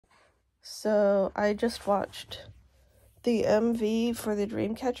So I just watched the MV for the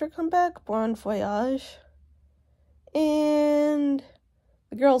Dreamcatcher comeback, Voyage, and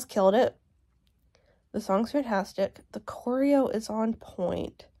the girls killed it. The song's fantastic. The choreo is on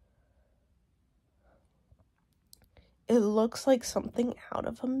point. It looks like something out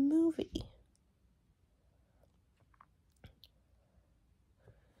of a movie.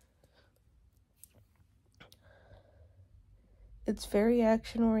 It's very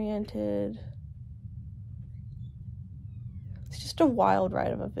action-oriented. It's just a wild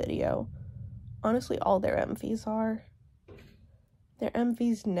ride of a video. Honestly, all their MVs are. Their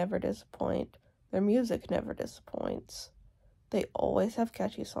MVs never disappoint. Their music never disappoints. They always have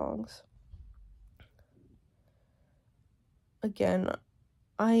catchy songs. Again,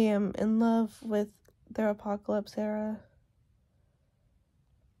 I am in love with their Apocalypse era.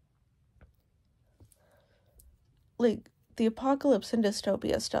 Like, the Apocalypse and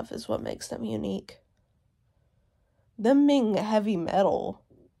Dystopia stuff is what makes them unique. Them being a heavy metal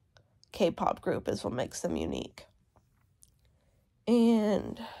K-pop group is what makes them unique.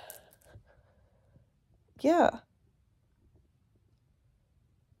 And yeah,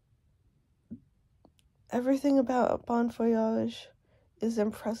 everything about Voyage is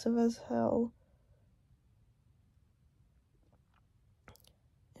impressive as hell.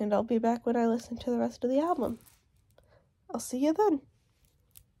 And I'll be back when I listen to the rest of the album. I'll see you then.